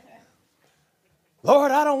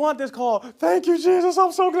 Lord, I don't want this call. Thank you, Jesus.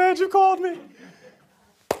 I'm so glad you called me.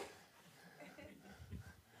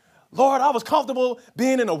 Lord, I was comfortable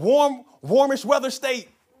being in a warmish weather state.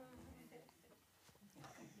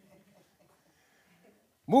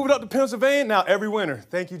 Moved up to Pennsylvania, now every winter.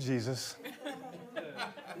 Thank you, Jesus.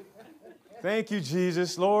 Thank you,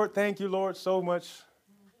 Jesus. Lord, thank you, Lord, so much.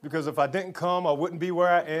 Because if I didn't come, I wouldn't be where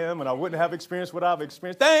I am, and I wouldn't have experienced what I've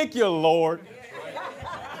experienced. Thank you, Lord.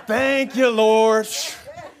 Thank you, Lord.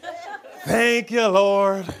 Thank you,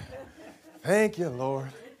 Lord. Thank you, Lord.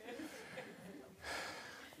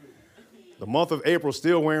 The month of April,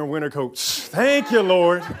 still wearing winter coats. Thank you,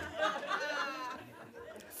 Lord.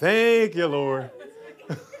 Thank you, Lord.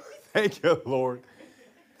 Thank you, Lord.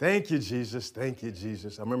 Thank you, Jesus. Thank you,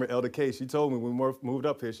 Jesus. I remember Elder Kay, she told me when we moved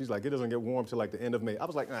up here, she's like, it doesn't get warm till like the end of May. I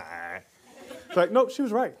was like, nah. It's like, nope, she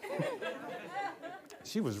was right.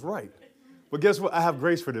 She was right. But guess what? I have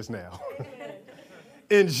grace for this now.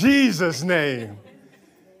 In Jesus' name.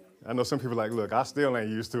 I know some people are like, look, I still ain't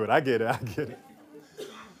used to it. I get it.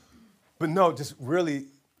 But no, just really,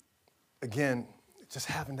 again, just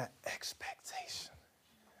having that expectation.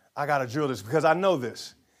 I got to drill this because I know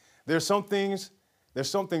this. There's some things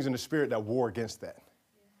in the spirit that war against that.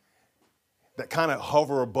 That kind of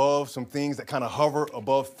hover above some things, that kind of hover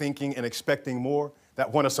above thinking and expecting more.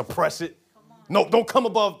 that want to suppress it. No, don't come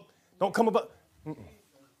above. Don't come above. Mm-mm.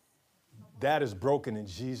 That is broken in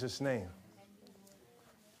Jesus' name.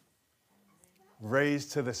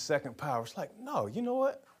 Raised to the second power. It's like, no, you know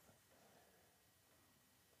what?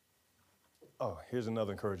 Oh, here's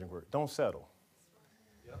another encouraging word. Don't settle.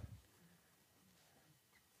 Yep.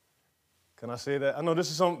 Can I say that? I know this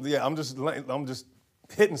is I'm just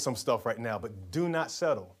hitting some stuff right now, but do not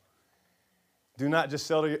settle. Do not just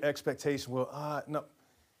settle your expectation. Well, no.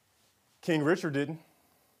 King Richard didn't.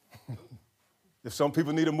 If some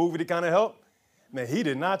people need a movie to kind of help, man, he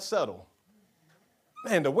did not settle.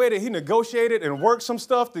 Man, the way that he negotiated and worked some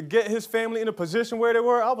stuff to get his family in a position where they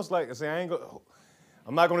were, I was like,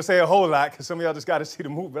 I'm not going to say a whole lot because some of y'all just got to see the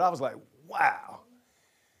movie, but I was like, wow.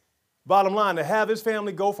 Bottom line, to have his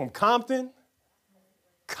family go from Compton,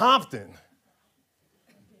 Compton,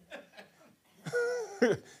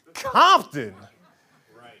 Right.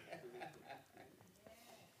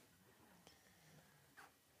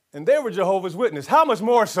 And they were Jehovah's Witnesses. How much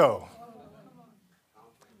more so?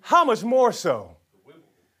 How much more so?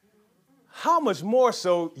 How much more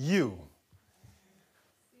so you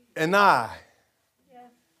and I?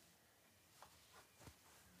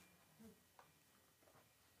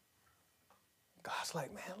 God's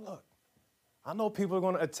like, man, look, I know people are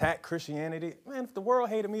going to attack Christianity. Man, if the world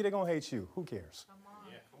hated me, they're going to hate you. Who cares?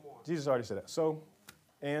 Yeah, come on. Jesus already said that. So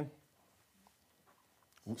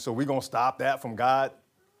we're going to stop that from God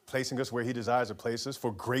placing us where he desires to place us,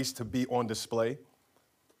 for grace to be on display.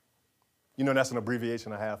 You know, that's an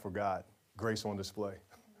abbreviation I have for God, grace on display.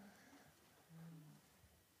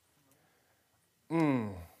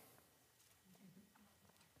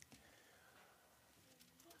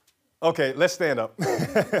 Okay, let's stand up.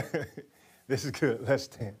 This is good. Let's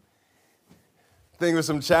stand. Think of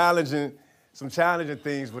some challenging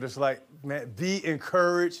things, but it's like, man, be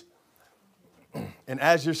encouraged. And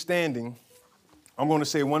as you're standing, I'm going to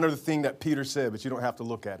say one other thing that Peter said, but you don't have to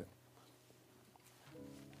look at it.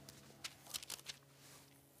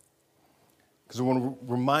 Because I want to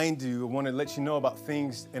remind you, I want to let you know about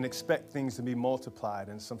things and expect things to be multiplied,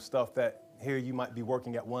 and some stuff that here you might be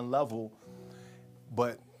working at one level,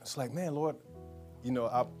 but it's like, man, Lord, you know,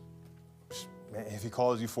 man, if he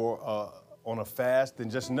calls you for on a fast, then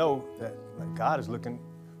just know that like, God is looking,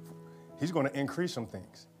 he's going to increase some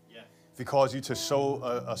things. Yeah. If he calls you to sow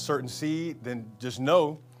a certain seed, then just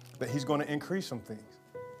know that he's going to increase some things.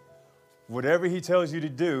 Whatever he tells you to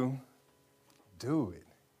do it.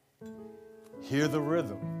 Hear the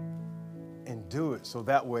rhythm and do it so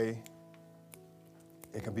that way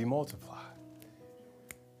it can be multiplied.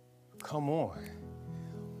 Come on.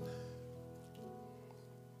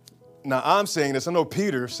 Now, I'm saying this. I know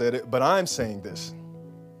Peter said it, but I'm saying this.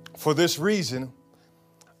 For this reason,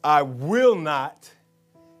 I will not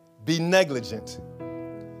be negligent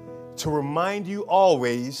to remind you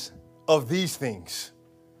always of these things.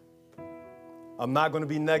 I'm not going to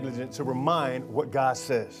be negligent to remind what God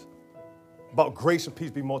says about grace and peace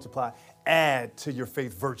be multiplied. Add to your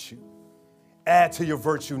faith virtue. Add to your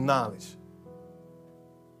virtue knowledge.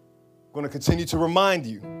 I'm going to continue to remind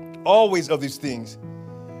you always of these things,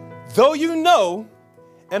 though you know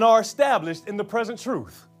and are established in the present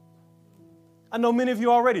truth. I know many of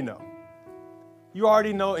you already know. You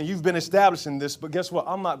already know and you've been established in this, but guess what?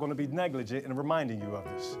 I'm not going to be negligent in reminding you of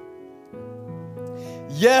this.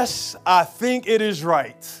 Yes, I think it is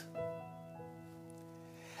right,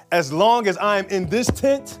 as long as I am in this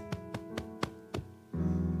tent,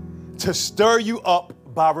 to stir you up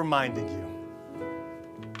by reminding you.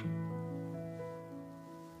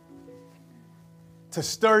 To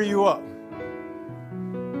stir you up.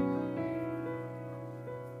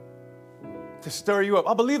 To stir you up.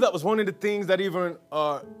 I believe that was one of the things that even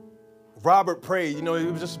Robert prayed. You know,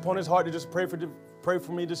 it was just upon his heart to just pray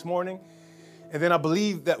for me this morning. And then I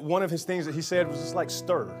believe that one of his things that he said was just like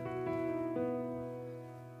stir.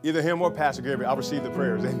 Either him or Pastor Gabriel, I'll receive the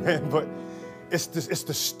prayers, amen. But it's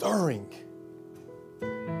the stirring.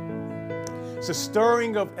 It's a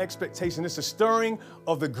stirring of expectation. It's a stirring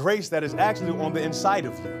of the grace that is actually on the inside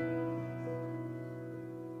of you.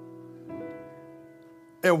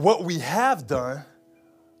 And what we have done,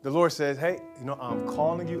 the Lord says, hey, you know, I'm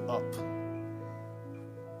calling you up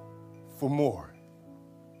for more.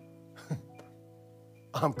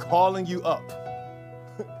 I'm calling you up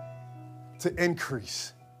to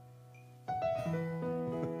increase.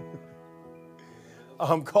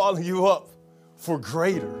 I'm calling you up for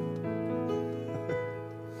greater.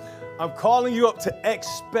 I'm calling you up to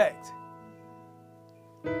expect.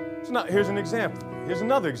 So now, here's an example. Here's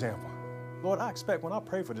another example. Lord, I expect when I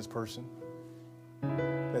pray for this person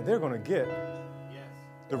that they're going to get Yes.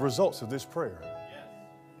 the results of this prayer. Yes.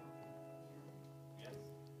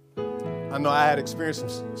 I know I had experienced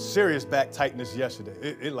some serious back tightness yesterday.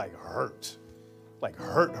 It like hurt. Like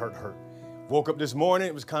hurt. Woke up this morning,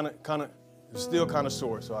 it was still kind of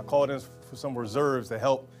sore. So I called in for some reserves to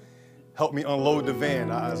help me unload the van.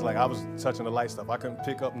 I was touching the light stuff. I couldn't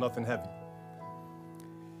pick up nothing heavy.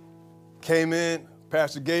 Came in,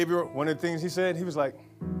 Pastor Gabriel, one of the things he said, he's like,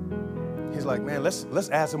 man, let's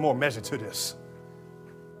add some more measure to this.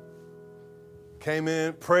 Came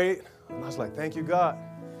in, prayed, and I was like, thank you, God.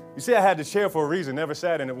 You see, I had the chair for a reason, never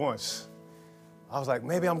sat in it once. I was like,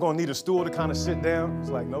 maybe I'm going to need a stool to kind of sit down. It's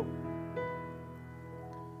like, nope.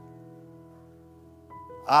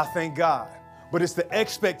 I thank God. But it's the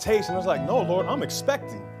expectation. I was like, no, Lord, I'm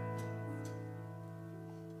expecting.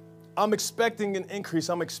 I'm expecting an increase.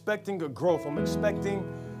 I'm expecting a growth. I'm expecting,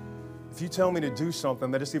 if you tell me to do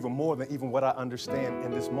something, that it's even more than even what I understand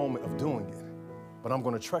in this moment of doing it. But I'm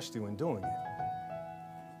going to trust you in doing it.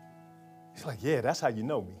 He's like, yeah, that's how you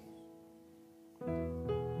know me.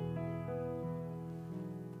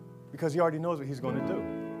 Because he already knows what he's going to do.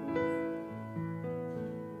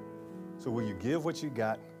 So will you give what you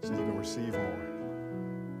got so you can receive more?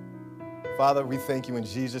 Father, we thank you in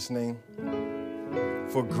Jesus' name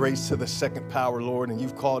for grace to the second power, Lord, and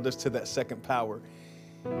you've called us to that second power.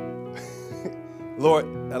 Lord,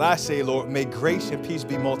 and I say, Lord, may grace and peace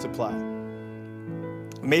be multiplied.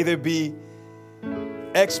 May there be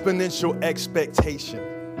exponential expectation.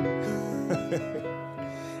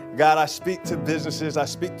 God, I speak to businesses, I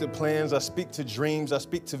speak to plans, I speak to dreams, I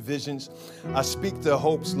speak to visions, I speak to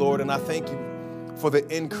hopes, Lord, and I thank you for the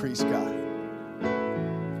increase, God.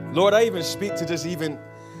 Lord, I even speak to just even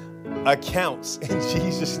accounts in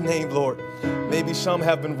Jesus' name, Lord. Maybe some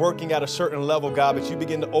have been working at a certain level, God, but you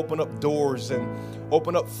begin to open up doors and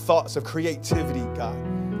open up thoughts of creativity, God,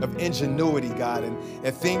 of ingenuity, God,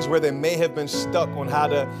 and things where they may have been stuck on how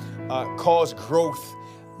to cause growth,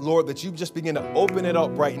 Lord, that you just begin to open it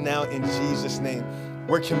up right now in Jesus' name.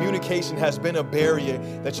 Where communication has been a barrier,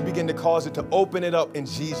 that you begin to cause it to open it up in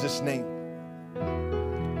Jesus' name.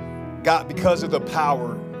 God, because of the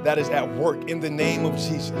power that is at work in the name of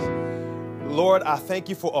Jesus. Lord, I thank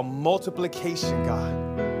you for a multiplication, God.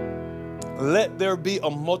 Let there be a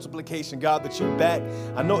multiplication, God, that you back.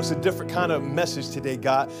 I know it's a different kind of message today,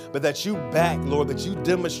 God, but that you back, Lord, that you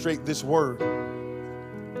demonstrate this word.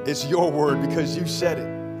 It's your word because you said it.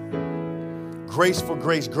 Grace for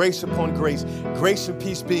grace, grace upon grace, grace and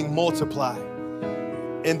peace being multiplied.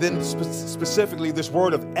 And then specifically this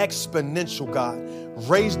word of exponential, God,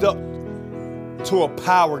 raised up to a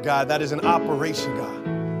power, God, that is in operation, God.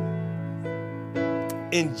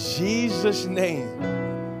 In Jesus' name.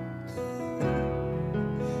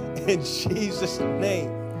 In Jesus'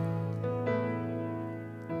 name.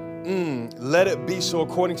 Let it be so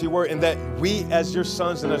according to your word, and that we as your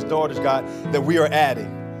sons and as daughters, God, that we are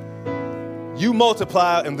adding. You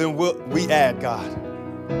multiply and then we add, God.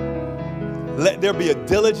 Let there be a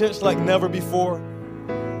diligence like never before.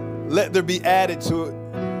 Let there be added to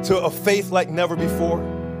a faith like never before.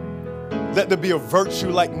 Let there be a virtue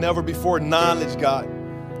like never before. Knowledge, God.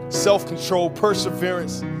 Self-control,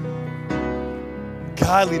 perseverance,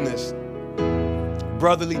 godliness,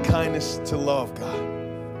 brotherly kindness to love, God.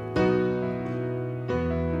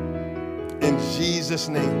 In Jesus'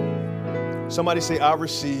 name. Somebody say, I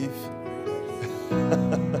receive.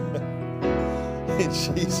 In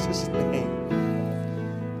Jesus' name.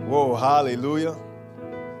 Whoa, hallelujah.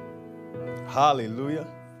 Hallelujah.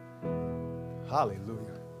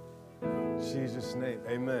 Hallelujah. In Jesus' name,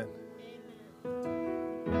 amen.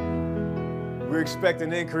 We're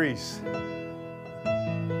expecting increase.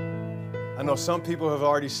 I know some people have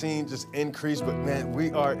already seen just increase, but man,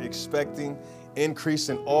 we are expecting increase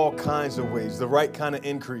in all kinds of ways, the right kind of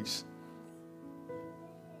increase.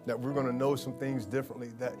 That we're going to know some things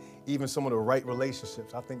differently, that even some of the right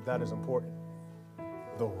relationships, I think that is important.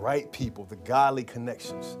 The right people, the godly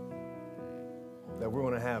connections, that we're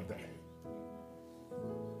going to have that.